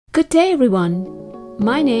Good day, everyone.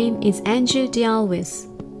 My name is Anju Dialvis.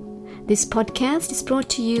 This podcast is brought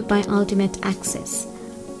to you by Ultimate Access.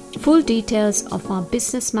 Full details of our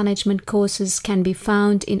business management courses can be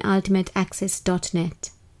found in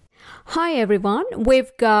ultimateaccess.net. Hi, everyone.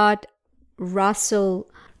 We've got Russell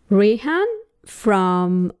Rehan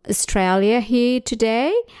from Australia here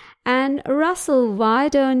today. And Russell, why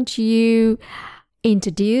don't you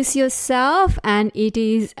introduce yourself? And it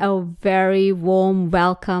is a very warm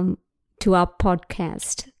welcome to our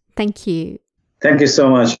podcast. Thank you. Thank you so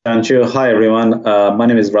much, Anju. Hi, everyone. My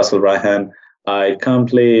name is Russell Rehan. I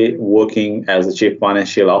currently working as a Chief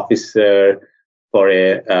Financial Officer for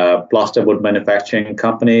a plasterboard manufacturing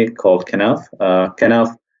company called Knauf.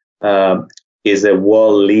 Knauf is a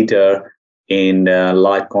world leader in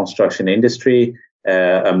light construction industry.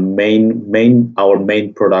 Our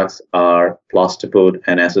main products are plasterboard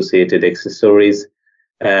and associated accessories.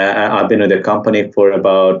 I've been with the company for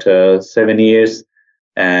about 7 years,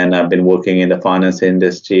 and I've been working in the finance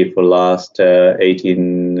industry for the last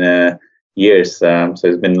 18 years. So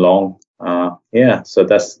it's been long. So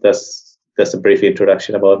that's a brief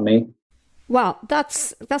introduction about me. Wow,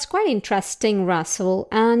 that's quite interesting, Russell.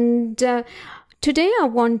 And today I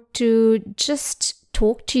want to just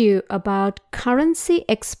talk to you about currency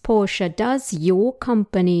exposure.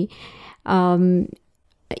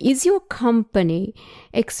 Is your company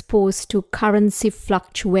exposed to currency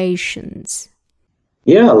fluctuations?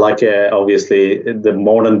 Yeah, obviously the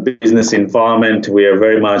modern business environment, we are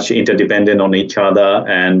very much interdependent on each other,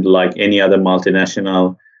 and like any other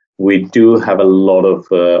multinational, we do have a lot of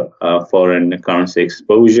foreign currency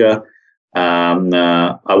exposure.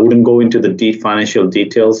 I wouldn't go into the financial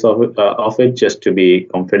details of it just to be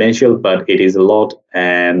confidential, but it is a lot,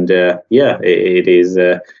 and it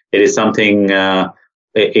is something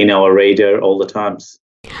in our radar all the times.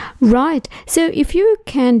 Right. So if you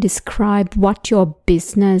can describe what your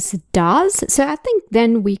business does, so I think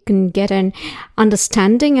then we can get an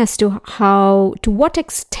understanding as to what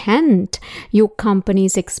extent your company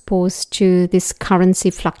is exposed to this currency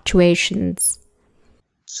fluctuations.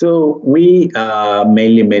 So we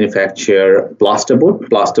mainly manufacture plasterboard.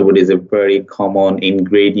 Plasterboard is a very common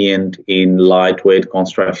ingredient in lightweight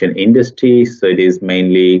construction industry. So it is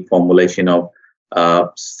mainly formulation of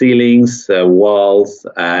ceilings, walls,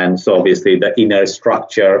 and so obviously the inner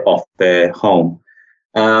structure of the home.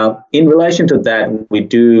 In relation to that, we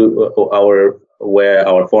do where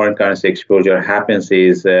our foreign currency exposure happens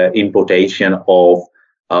is importation of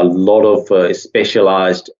a lot of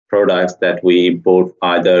specialized products that we import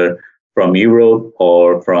either from Europe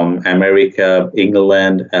or from America,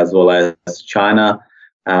 England, as well as China.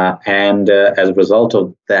 And as a result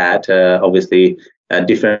of that, obviously,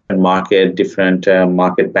 different market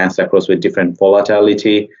bands across with different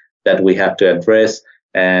volatility that we have to address,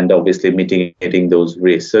 and obviously mitigating those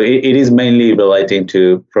risks. So it is mainly relating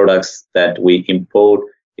to products that we import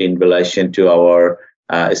in relation to our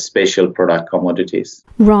special product commodities.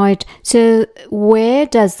 Right. So where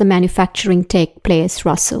does the manufacturing take place,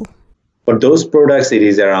 Russell? For those products, it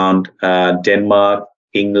is around Denmark,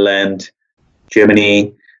 England,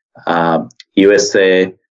 Germany,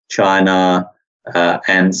 USA, China,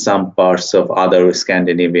 and some parts of other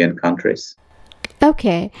Scandinavian countries.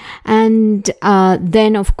 Okay. And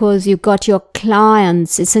then, of course, you got your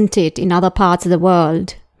clients, isn't it, in other parts of the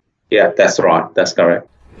world? Yeah, that's right. That's correct.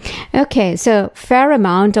 Okay, so fair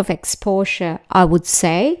amount of exposure, I would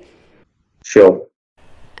say. Sure.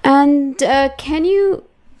 And can you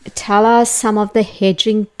tell us some of the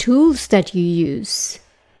hedging tools that you use?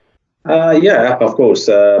 Yeah, of course.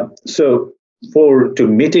 So to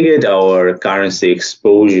mitigate our currency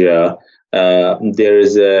exposure, there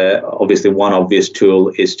is obviously one obvious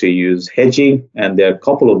tool is to use hedging, and there are a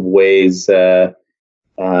couple of ways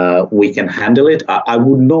we can handle it. I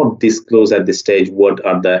would not disclose at this stage what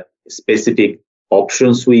are the specific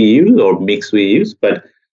options we use or mix we use, but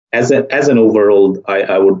as an overall,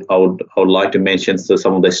 I would like to mention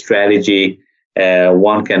some of the strategy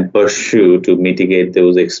one can pursue to mitigate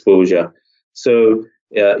those exposure. So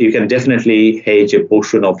you can definitely hedge a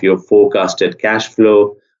portion of your forecasted cash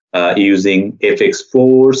flow using FX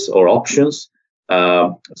forwards or options.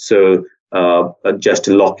 So just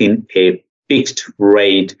to lock in a fixed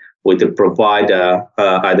rate with a provider,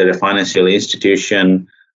 either a financial institution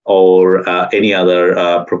or any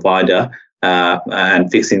other provider,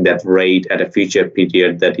 and fixing that rate at a future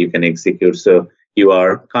period that you can execute. So you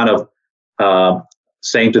are kind of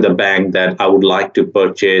saying to the bank that I would like to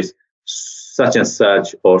purchase such and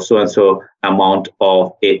such or so and so amount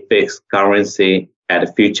of a fixed currency at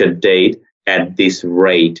a future date at this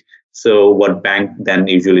rate. So what bank then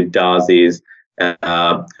usually does is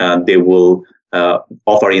they will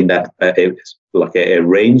offer in that a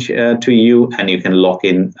range to you, and you can lock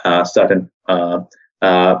in a certain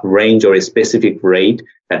range or a specific rate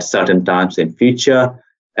at certain times in future,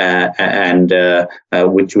 and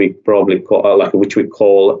which we probably call which we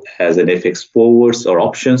call as an FX forwards or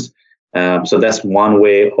options. So that's one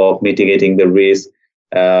way of mitigating the risk.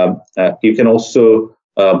 You can also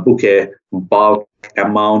book a bulk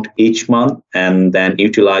amount each month and then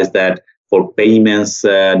utilize that for payments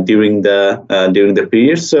during the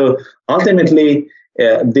period. So ultimately,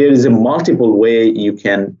 there is a multiple way you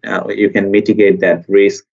can mitigate that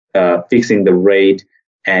risk, fixing the rate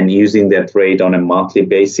and using that rate on a monthly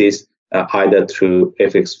basis, either through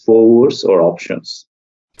FX forwards or options.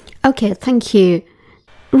 Okay, thank you.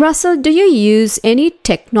 Russell, do you use any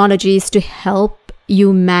technologies to help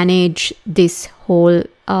you manage this whole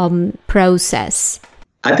process?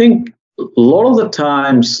 I think a lot of the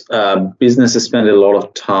times businesses spend a lot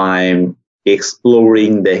of time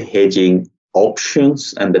exploring the hedging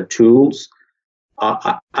options and the tools.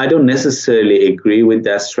 I don't necessarily agree with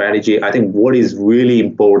that strategy. I think what is really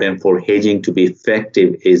important for hedging to be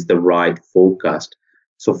effective is the right forecast.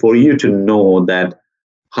 So for you to know that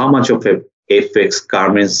how much of a FX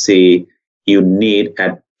currency you need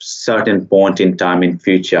at certain point in time in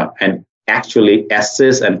future, and actually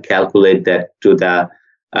assess and calculate that to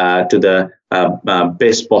the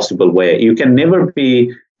best possible way. You can never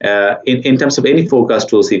be in terms of any forecast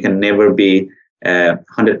tools, you can never be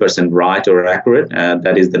 100% right or accurate.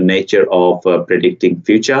 That is the nature of predicting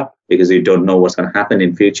future, because you don't know what's going to happen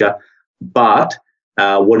in future. But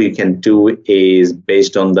what you can do is,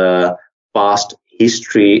 based on the past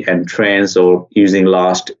history and trends, or using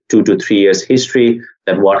last 2 to 3 years history,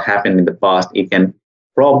 that what happened in the past, you can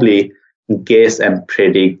probably guess and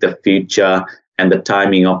predict the future and the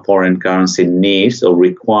timing of foreign currency needs or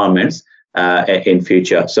requirements in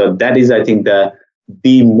future. So that is, I think,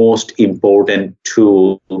 the most important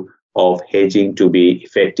tool of hedging to be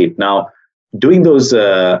effective. Now, doing those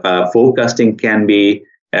forecasting can be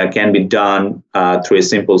done through a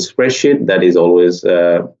simple spreadsheet. That is always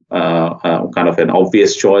kind of an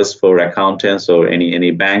obvious choice for accountants or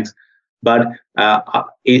any banks. But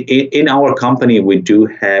in our company, we do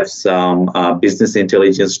have some business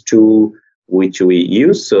intelligence tool which we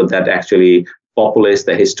use, so that actually populates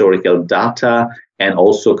the historical data, and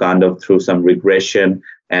also kind of through some regression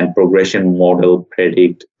and progression model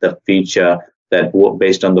predict the future, that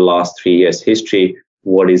based on the last 3 years history,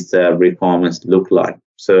 what is the requirements look like.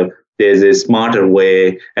 So there's a smarter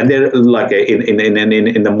way, and there, like in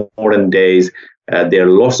the modern days, there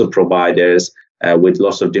are lots of providers with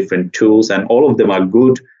lots of different tools, and all of them are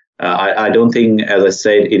good. I don't think, as I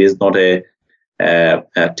said, it is not a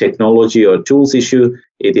technology or tools issue.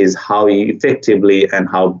 It is how you effectively and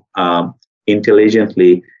how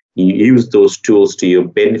intelligently you use those tools to your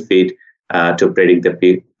benefit to predict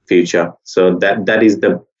the future. So that is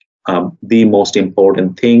the most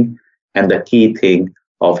important thing and the key thing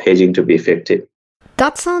of hedging to be effective.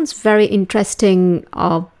 That sounds very interesting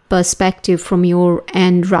perspective from your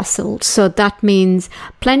end, Russell. So that means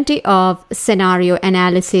plenty of scenario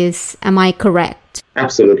analysis. Am I correct?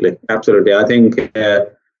 Absolutely. I think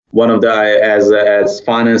one of the as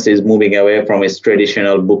finance is moving away from its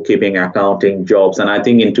traditional bookkeeping, accounting jobs, and I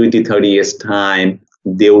think in 20-30 years time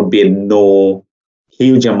there would be no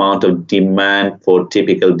huge amount of demand for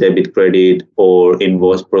typical debit, credit, or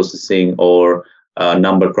invoice processing, or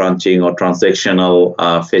number crunching, or transactional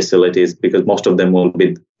facilities, because most of them will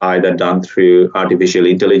be either done through artificial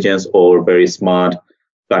intelligence or very smart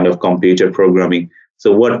kind of computer programming.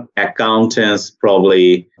 So what accountants,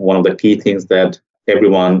 probably one of the key things that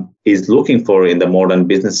everyone is looking for in the modern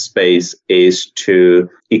business space, is to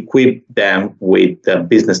equip them with the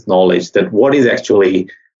business knowledge, that what is actually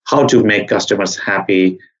how to make customers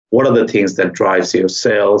happy, what are the things that drives your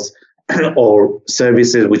sales or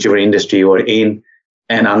services, whichever industry you are in,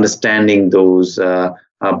 and understanding those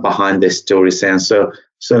behind the stories. And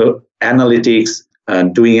so analytics,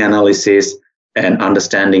 doing analysis, and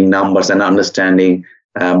understanding numbers and understanding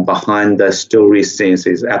behind the story scenes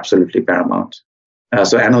is absolutely paramount.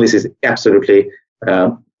 So analysis, absolutely,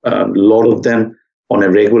 a lot of them on a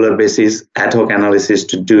regular basis, ad hoc analysis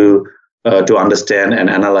to understand and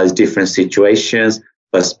analyze different situations,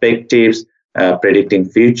 perspectives, predicting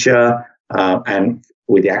future, and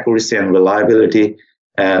with accuracy and reliability,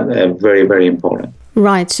 very, very important.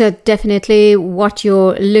 Right. So definitely what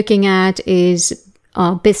you're looking at is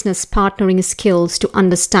business partnering skills to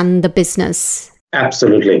understand the business.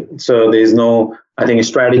 Absolutely. So there's no, I think, a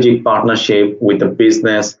strategic partnership with the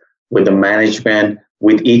business, with the management,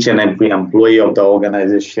 with each and every employee of the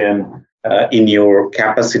organization, in your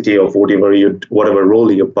capacity of whatever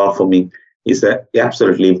role you're performing is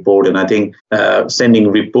absolutely important. I think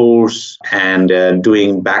sending reports and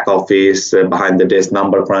doing back office behind the desk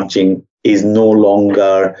number crunching is no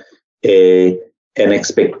longer an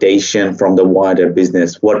expectation from the wider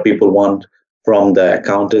business. What people want from the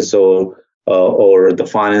accountants or the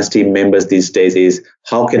finance team members these days is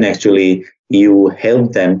how can actually you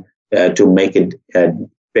help them to make a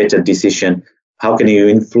better decision? How can you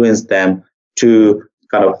influence them to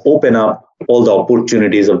kind of open up all the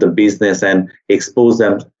opportunities of the business and expose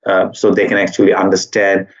them so they can actually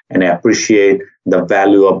understand and appreciate the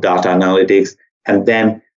value of data analytics, and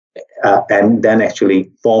then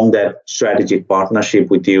actually form that strategic partnership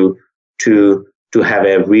with you to have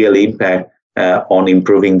a real impact on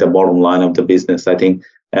improving the bottom line of the business. I think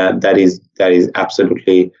that is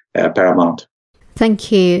absolutely paramount.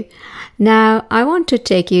 Thank you. Now, I want to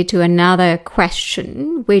take you to another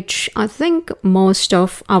question, which I think most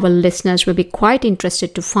of our listeners will be quite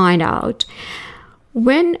interested to find out.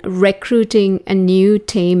 When recruiting a new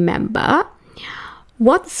team member,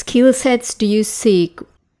 what skill sets do you seek?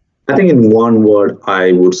 I think in one word,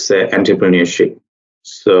 I would say entrepreneurship.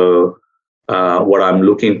 So what I'm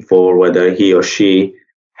looking for, whether he or she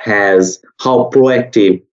has, how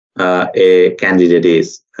proactive a candidate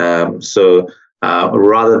is.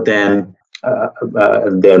 Rather than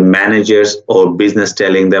their managers or business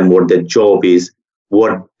telling them what their job is,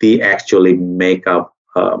 what they actually make out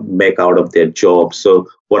of their job. So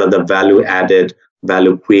what are the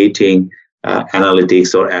value creating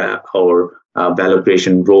analytics or value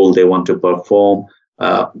creation role they want to perform,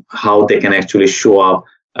 how they can actually show up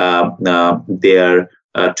their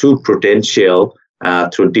true potential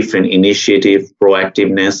through different initiative,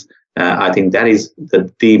 proactiveness. I think that is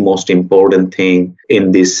the most important thing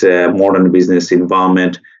in this modern business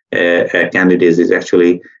environment. Candidates is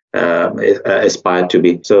actually aspire to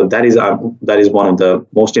be. So that is one of the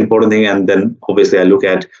most important thing. And then obviously I look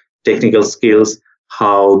at technical skills,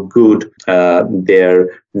 how good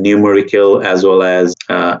their numerical as well as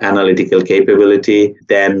analytical capability.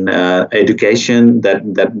 Then education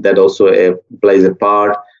that also plays a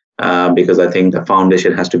part because I think the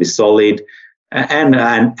foundation has to be solid. And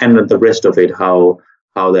the rest of it, how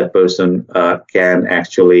that person can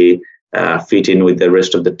actually fit in with the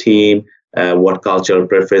rest of the team, what cultural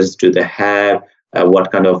preference do they have, what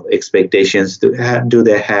kind of expectations do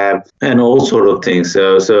they have, and all sort of things.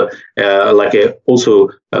 Also,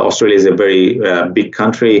 Australia is a very big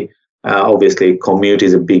country. Obviously, commute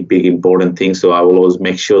is a big important thing. So I will always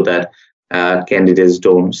make sure that candidates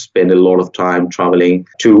don't spend a lot of time traveling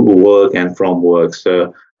to work and from work.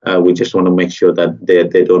 So we just want to make sure that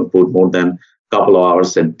they don't put more than a couple of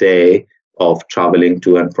hours a day of traveling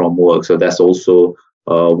to and from work. So that's also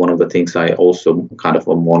one of the things I also kind of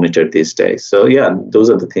monitor these days. So yeah, those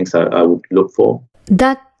are the things I would look for.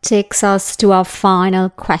 That takes us to our final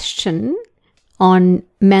question on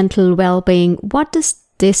mental well-being. What does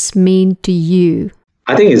this mean to you?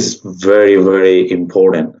 I think it's very, very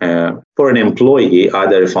important for an employee,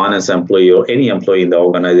 either a finance employee or any employee in the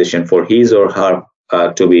organization, for his or her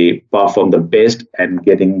to be perform the best and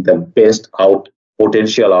getting the best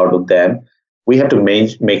potential out of them. We have to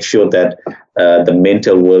make sure that the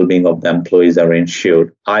mental well-being of the employees are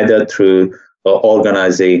ensured, either through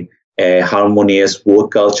organizing a harmonious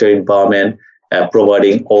work culture environment,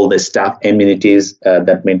 providing all the staff amenities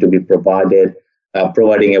that meant to be provided,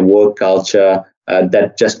 providing a work culture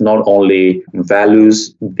that just not only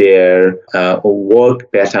values their work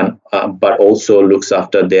pattern, but also looks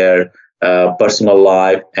after their personal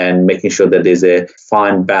life and making sure that there's a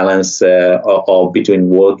fine balance of between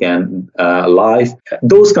work and life.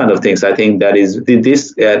 Those kind of things. I think that is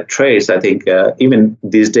these traits. I think even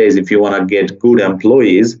these days, if you want to get good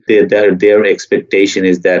employees, their expectation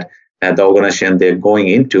is that the organization they're going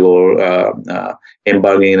into or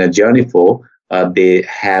embarking in a journey for, they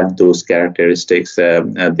have those characteristics.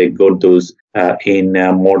 They got those in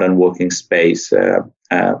modern working space,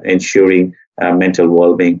 ensuring mental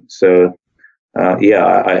well-being. So,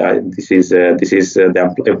 this is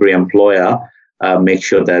every employer make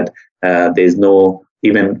sure that there's no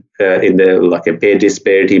even in the like a pay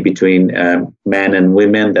disparity between men and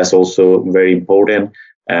women. That's also very important.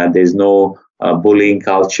 There's no bullying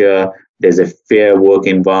culture. There's a fair work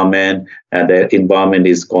environment. The environment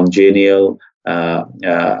is congenial,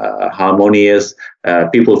 harmonious.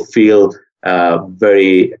 People feel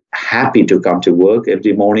very happy to come to work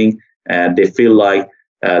every morning. They feel like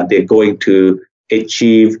they're going to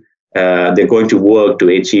achieve, they're going to work to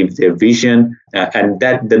achieve their vision, and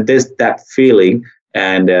that there's that feeling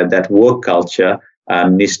and that work culture.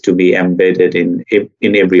 needs to be embedded in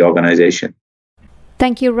every organization.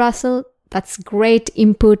 Thank you, Russell. That's great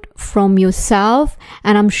input from yourself,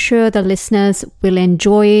 and I'm sure the listeners will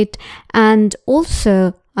enjoy it. And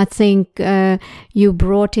also, I think you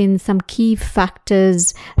brought in some key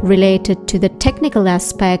factors related to the technical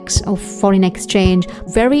aspects of foreign exchange,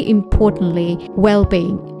 very importantly,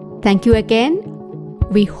 well-being. Thank you again.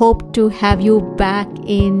 We hope to have you back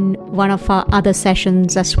in one of our other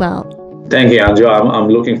sessions as well. Thank you, Anju. I'm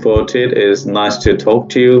looking forward to it. It's nice to talk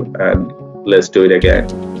to you, and let's do it again.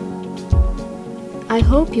 I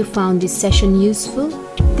hope you found this session useful.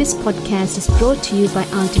 This podcast is brought to you by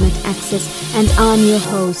Ultimate Access, and I'm your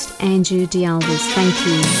host, Anju D'Alvis. Thank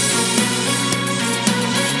you.